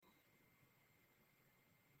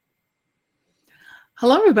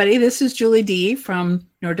Hello, everybody. This is Julie D. from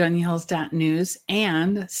Nordonia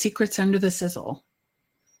and Secrets Under the Sizzle.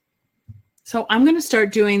 So I'm going to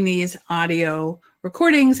start doing these audio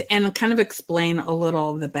recordings and kind of explain a little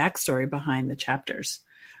of the backstory behind the chapters.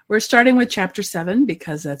 We're starting with chapter 7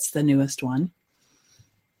 because that's the newest one.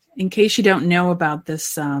 In case you don't know about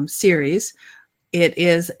this series, it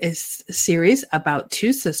is a series about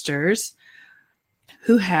two sisters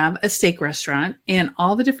who have a steak restaurant and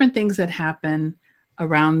all the different things that happen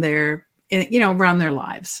around their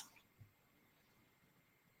lives.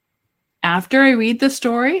 After I read the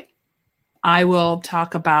story, I will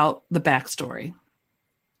talk about the backstory.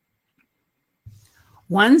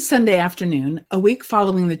 One Sunday afternoon, a week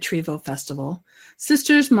following the Treeville Festival,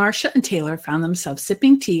 sisters Marcia and Taylor found themselves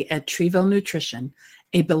sipping tea at Treeville Nutrition,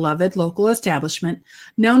 a beloved local establishment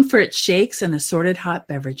known for its shakes and assorted hot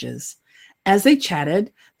beverages. As they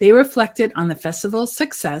chatted, they reflected on the festival's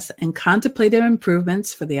success and contemplated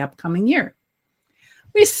improvements for the upcoming year.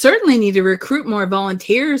 "We certainly need to recruit more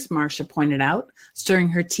volunteers," Marcia pointed out, stirring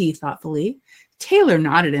her tea thoughtfully. Taylor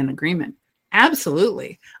nodded in agreement.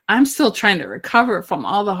 "Absolutely. I'm still trying to recover from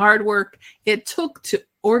all the hard work it took to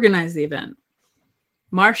organize the event."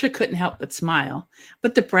 Marcia couldn't help but smile,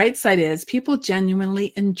 but the bright side is people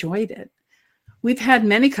genuinely enjoyed it. "We've had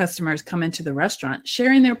many customers come into the restaurant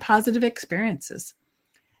sharing their positive experiences."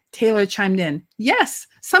 Taylor chimed in, "Yes,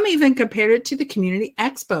 some even compared it to the community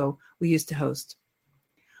expo we used to host."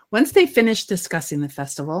 Once they finished discussing the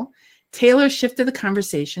festival, Taylor shifted the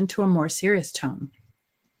conversation to a more serious tone.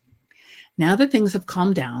 "Now that things have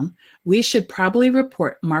calmed down, we should probably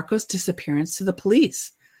report Marco's disappearance to the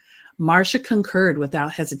police." Marcia concurred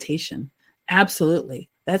without hesitation. "Absolutely.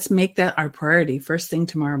 Let's make that our priority first thing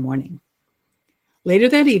tomorrow morning." Later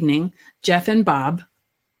that evening, Jeff and Bob,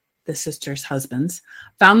 the sisters' husbands,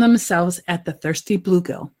 found themselves at the Thirsty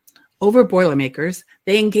Bluegill. Over Boilermakers,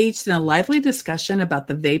 they engaged in a lively discussion about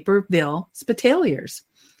the Vaporville Spitaliers.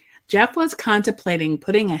 Jeff was contemplating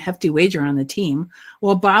putting a hefty wager on the team,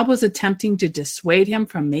 while Bob was attempting to dissuade him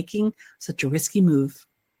from making such a risky move.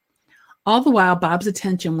 All the while, Bob's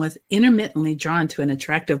attention was intermittently drawn to an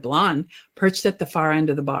attractive blonde perched at the far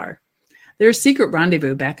end of the bar. Their secret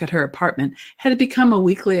rendezvous back at her apartment had become a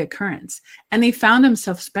weekly occurrence, and he found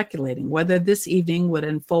himself speculating whether this evening would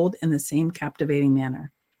unfold in the same captivating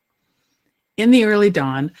manner. In the early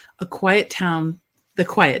dawn, the quiet town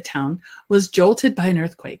was jolted by an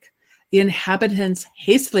earthquake. The inhabitants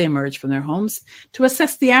hastily emerged from their homes to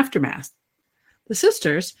assess the aftermath. The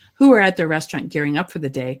sisters, who were at their restaurant gearing up for the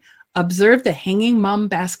day, observed the hanging mum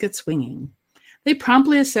basket swinging. They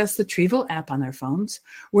promptly assessed the Treeville app on their phones,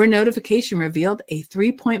 where a notification revealed a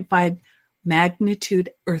 3.5 magnitude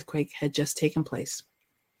earthquake had just taken place.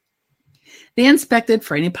 They inspected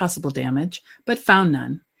for any possible damage, but found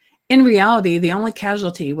none. In reality, the only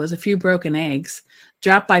casualty was a few broken eggs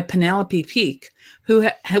dropped by Penelope Peak, who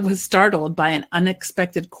was startled by an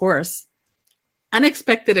unexpected occurrence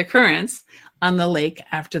on the lake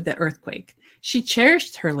after the earthquake. She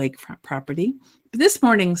cherished her lakefront property, but this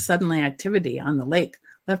morning's sudden activity on the lake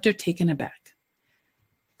left her taken aback.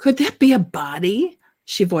 "Could that be a body?"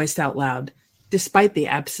 she voiced out loud, despite the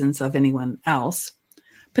absence of anyone else.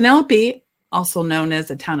 Penelope, also known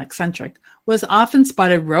as a town eccentric, was often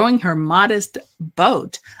spotted rowing her modest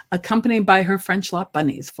boat, accompanied by her French lot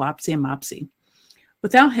bunnies, Flopsy and Mopsy.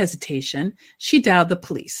 Without hesitation, she dialed the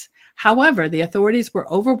police. However, the authorities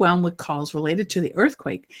were overwhelmed with calls related to the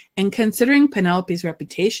earthquake, and considering Penelope's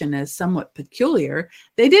reputation as somewhat peculiar,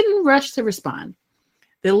 they didn't rush to respond.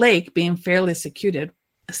 The lake, being fairly secluded,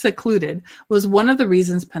 was one of the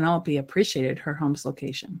reasons Penelope appreciated her home's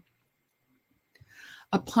location.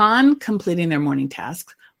 Upon completing their morning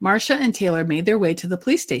tasks, Marcia and Taylor made their way to the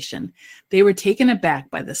police station. They were taken aback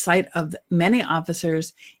by the sight of many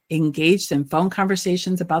officers engaged in phone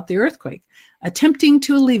conversations about the earthquake, attempting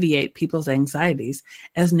to alleviate people's anxieties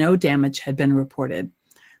as no damage had been reported.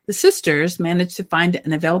 The sisters managed to find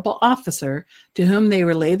an available officer to whom they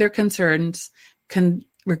relayed their concerns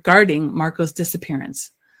regarding Marco's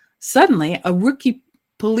disappearance. Suddenly, a rookie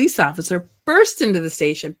police officer burst into the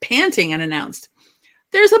station, panting, and announced,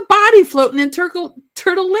 "There's a body floating in Turtle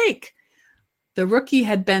Lake." The rookie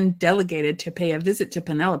had been delegated to pay a visit to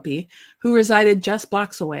Penelope, who resided just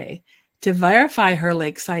blocks away. To verify her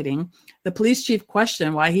lake sighting, the police chief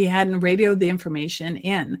questioned why he hadn't radioed the information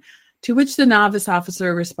in, to which the novice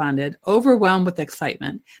officer responded, overwhelmed with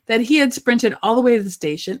excitement, that he had sprinted all the way to the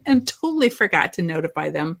station and totally forgot to notify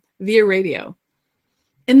them via radio.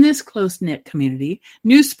 In this close-knit community,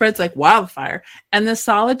 news spreads like wildfire, and the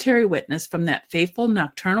solitary witness from that fateful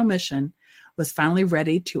nocturnal mission was finally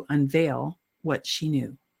ready to unveil what she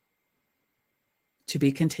knew. to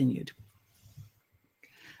be continued.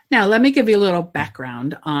 Now, let me give you a little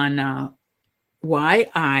background on why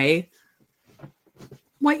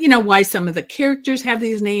some of the characters have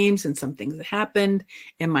these names and some things that happened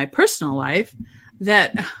in my personal life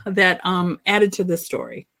that added to the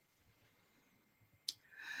story.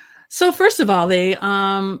 So first of all,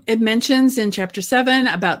 it mentions in chapter 7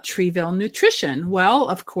 about Treeville nutrition. Well,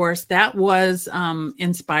 of course, that was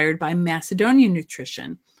inspired by Macedonian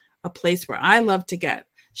nutrition, a place where I love to get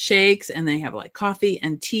shakes, and they have like coffee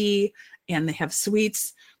and tea, and they have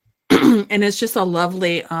sweets. And it's just a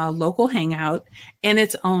lovely local hangout, and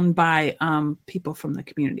it's owned by people from the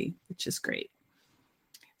community, which is great.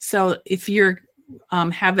 So if you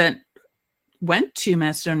haven't went to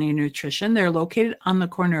Macedonian Nutrition, they're located on the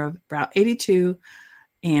corner of Route 82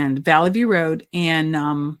 and Valley View Road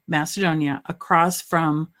in Macedonia, across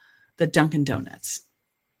from the Dunkin' Donuts.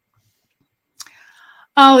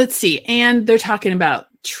 Oh, let's see. And they're talking about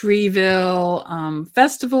Treeville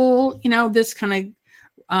Festival. This kind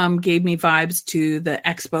of gave me vibes to the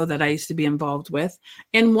expo that I used to be involved with.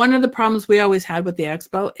 And one of the problems we always had with the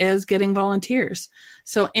expo is getting volunteers.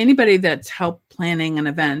 So anybody that's helped planning an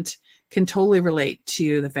event can totally relate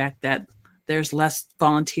to the fact that there's less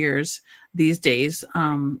volunteers these days.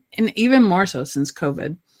 And even more so since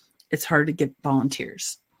COVID, it's hard to get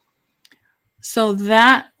volunteers. So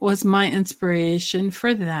that was my inspiration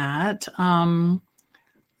for that.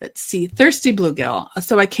 Let's see, Thirsty Bluegill.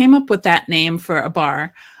 So I came up with that name for a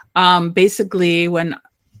bar. Basically, when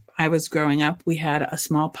I was growing up, we had a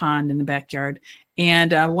small pond in the backyard.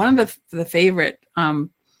 And one of the favorite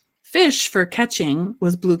fish for catching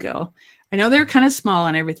was bluegill. I know they're kind of small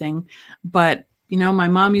and everything, but, my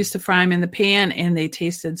mom used to fry them in the pan, and they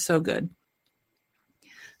tasted so good.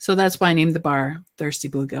 So that's why I named the bar Thirsty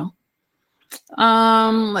Bluegill.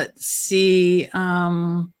 Let's see.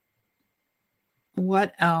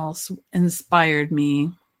 What else inspired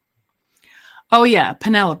me? Oh yeah,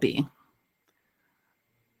 Penelope.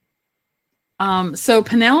 So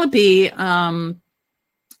Penelope,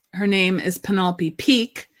 her name is Penelope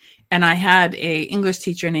Peak, and I had a English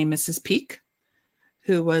teacher named Mrs. Peak,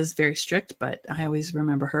 who was very strict, but I always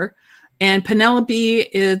remember her. And Penelope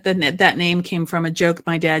is that name came from a joke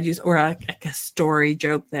my dad used, or a story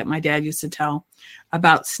joke that my dad used to tell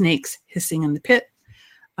about snakes hissing in the pit.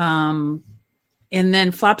 And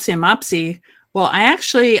then Flopsy and Mopsy. Well, I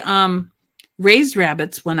actually raised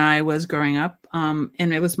rabbits when I was growing up, and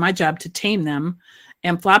it was my job to tame them.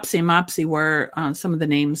 And Flopsy and Mopsy were some of the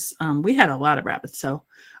names. We had a lot of rabbits, so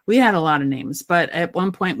we had a lot of names. But at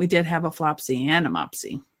one point, we did have a Flopsy and a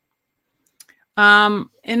Mopsy.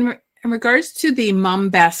 In regards to the mum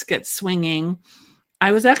basket swinging,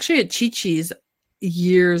 I was actually at Chi-Chi's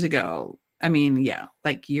years ago. I mean, yeah,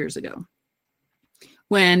 like years ago,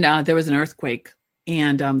 when there was an earthquake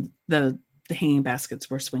and the hanging baskets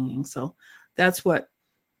were swinging. So that's what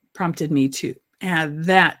prompted me to add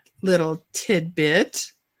that little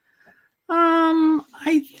tidbit.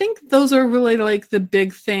 I think those are really like the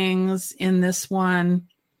big things in this one.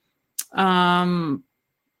 Turtle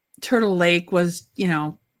Lake was,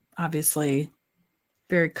 obviously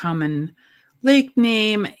very common lake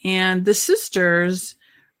name. And the sisters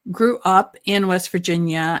grew up in West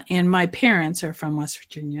Virginia, and my parents are from West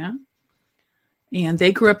Virginia. And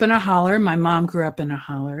they grew up in a holler. My mom grew up in a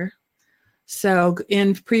holler. So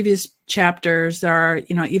in previous chapters, there are,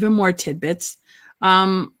 even more tidbits.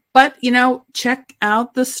 But, check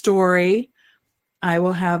out the story. I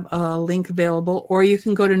will have a link available, or you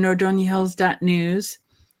can go to nordoniahills.news,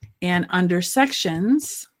 and under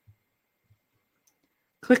sections,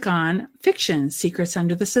 click on Fiction, Secrets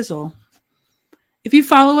Under the Sizzle. If you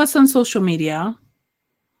follow us on social media,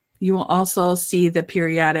 you will also see the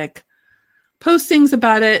periodic postings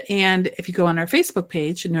about it. And if you go on our Facebook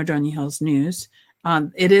page, Nordonia Hills News,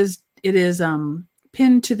 it is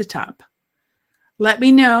pinned to the top. Let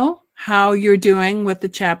me know how you're doing with the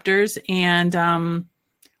chapters. And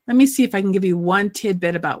let me see if I can give you one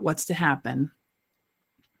tidbit about what's to happen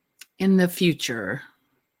in the future.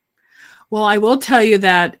 Well, I will tell you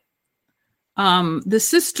that the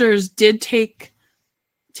sisters did take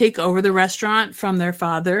over the restaurant from their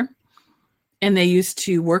father, and they used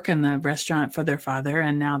to work in the restaurant for their father,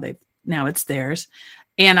 and now it's theirs.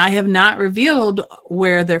 And I have not revealed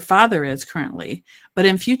where their father is currently, but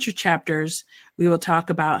in future chapters, we will talk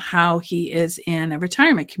about how he is in a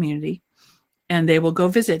retirement community, and they will go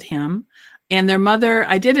visit him. And their mother,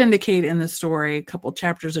 I did indicate in the story a couple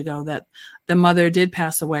chapters ago that the mother did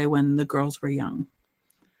pass away when the girls were young.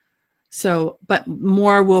 So, but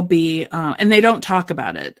more will be, and they don't talk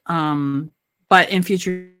about it. But in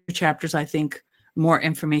future chapters, I think more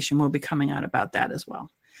information will be coming out about that as well.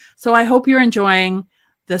 So I hope you're enjoying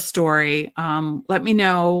this story. Let me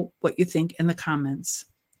know what you think in the comments.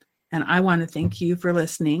 And I want to thank you for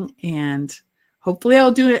listening, and hopefully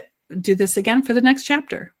I'll do this again for the next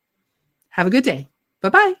chapter. Have a good day.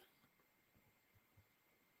 Bye-bye.